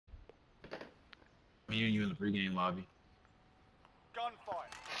Me and you in the pregame lobby.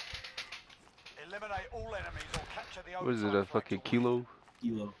 Gunfight. Eliminate all enemies or capture the What is it, a fucking kilo?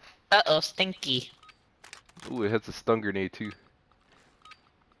 Kilo. Uh-oh, stinky. Ooh, it has a stun grenade too.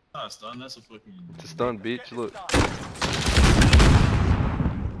 Not a stun, that's a fucking... It's a stun, bitch, look.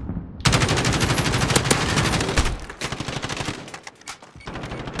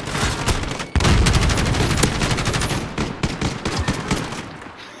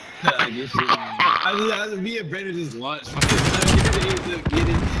 Me and Brandon just launched. Yeah,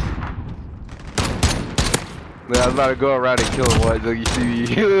 I was about to go around and kill him once, look, you see me.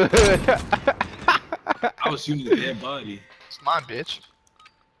 I was shooting the dead body. It's mine, bitch.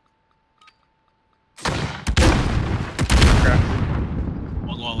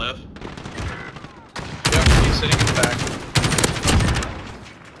 One going left. Yep, he's sitting in the back.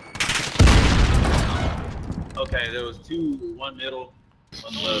 Okay, there was two, one middle,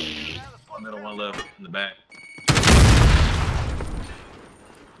 one left. One middle, one left, in the back.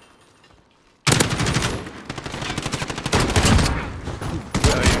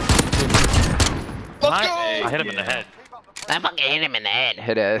 I hit him in the head. I fucking hit him in the head.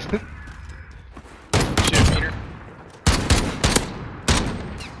 Head ass. Shit meter.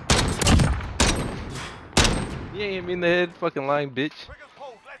 You ain't me in the head, fucking lying bitch.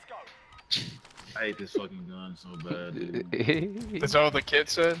 I hate this fucking gun so bad, dude. Is that what the kid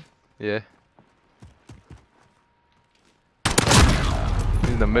said? Yeah.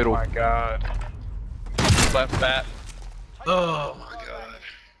 In the middle. Oh my god. Left bat. Oh my god.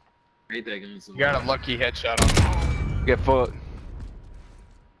 I hate that gun so You got bad. a lucky headshot on him. Get fucked.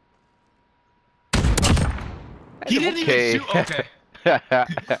 He didn't Okay. even shoot. Okay.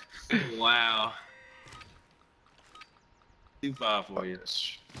 Wow. 2-5 for you.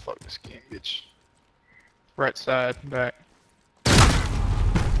 Fuck this game, bitch. Right side, back.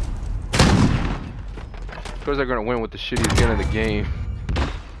 Of course they're gonna win with the shittiest gun in the game.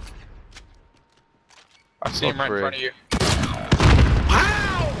 I see him right in front of you.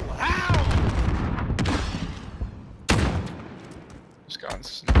 How? How? This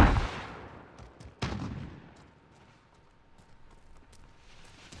gun's...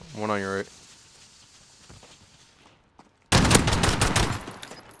 One on your right.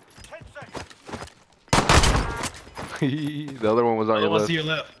 10 seconds. The other one was on I your want to left. see your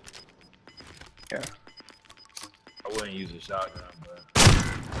left. Yeah. I wouldn't use a shotgun, but...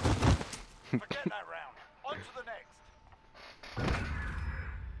 Forget that round. On to the next.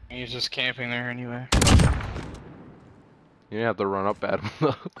 He's just camping there anyway. You didn't have to run up at him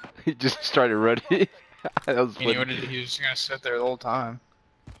though. He just started running. That was He funny. was just gonna sit there the whole time.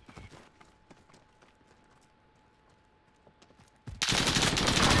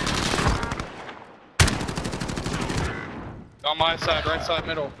 On my side, right side,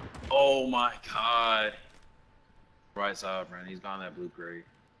 middle. Oh my god. Right side, Brandon. He's behind that blue crate.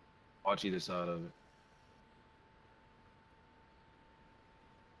 Watch either side of it.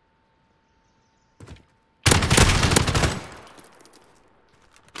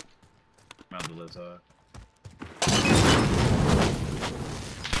 I'm out the left side.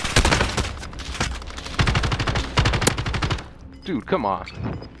 Dude, come on.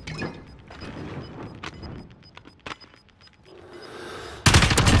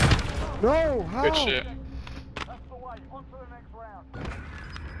 No, how? Good shit. That's the way. On to the next round.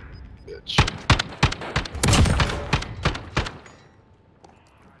 Good shit.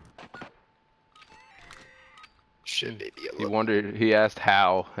 Shit, baby. He wondered, he asked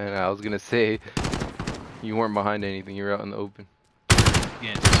how, and I was gonna say, you weren't behind anything, you were out in the open.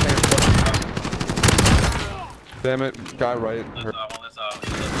 Yeah, Damn it, guy right. left side, on that side,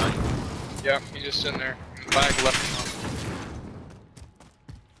 left side. Yep, he's just sitting there. Back left.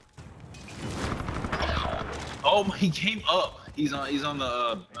 Oh, he came up. He's on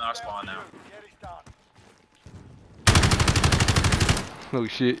the our spawn now. Get it done. Oh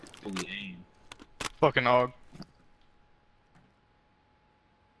shit. Holy aim. Fucking hog.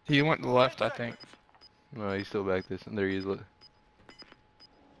 He went to the left, I think. No, he's still back this, and there he is, look.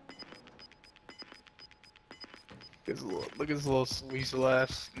 Look at his little weasel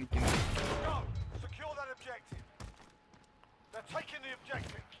ass. Go. Secure that objective. They're taking the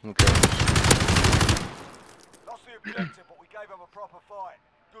objective. Okay. Lost the objective, but we gave them a proper fight.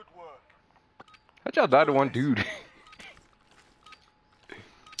 Good work. How'd y'all die to one dude? I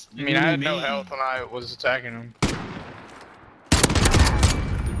mean, I had no health when I was attacking him.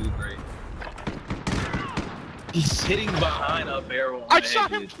 Great. He's sitting behind a barrel. I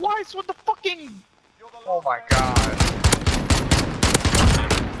shot him twice with the fucking... You're the Oh last my man. god.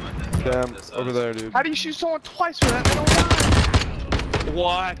 Damn, over there, dude. How do you shoot someone twice with that? They don't die.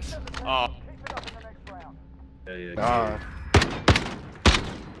 What? Oh. Keep it up in the next Yeah, yeah. God.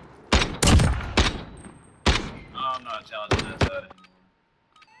 I'm not challenging that side anymore.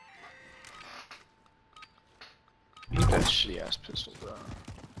 Get that shitty ass pistol, bro.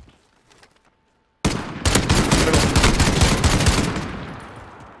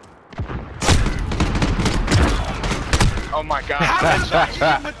 Oh my god.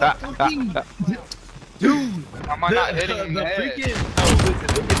 Dude, How am I not hitting him in the head? Oh, listen, look at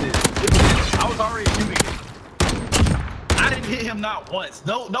this. Look at this. I was already shooting him. I didn't hit him not once.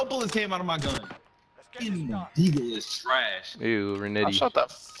 No bullets came out of my gun. Let's get this done. Deagle is trash. Ew, I Renetti. shot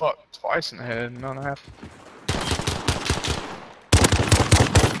that fuck twice in the head. No, no, half.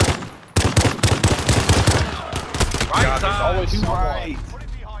 Right God, there's side, always two someone. right. Put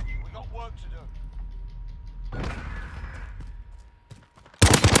it behind you. We've got work to do.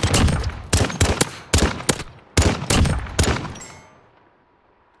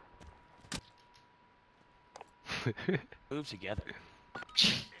 Move together.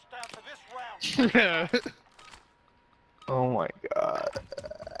 It's down to this round. Oh my god.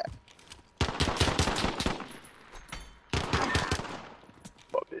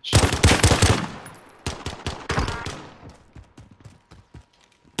 Fuck bitch.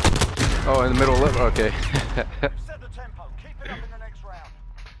 Oh, in the middle left. Okay. Set the tempo. Keep it up in the next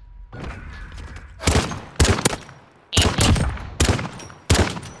round.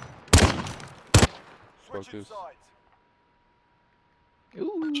 Switching Focus. sides.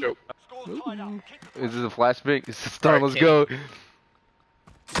 Ooh. Choke. Score's tied up. Keep the Is this a flashbang? It's a stun. Alright, Let's Kenny. go.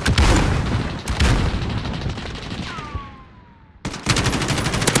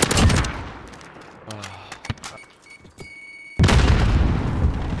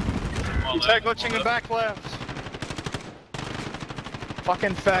 He's head glitching the back left.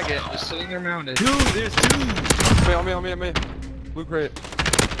 Fucking faggot. Just sitting there mounted. Dude, there's two. On me. Blue crate.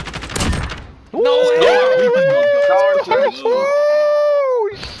 Oh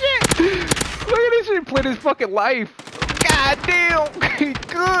shit! Look at this shit. Play his fucking life. God damn.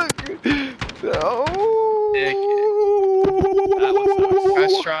 Good. Oh.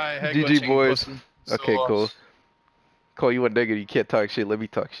 Nice try. Head GG glitching, boys. pussy. Okay, So cool. lost. Cole, you went negative. You can't talk shit. Let me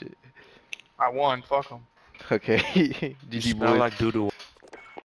talk shit. I won. Fuck him. Okay. GG Smell boys. like doo-doo.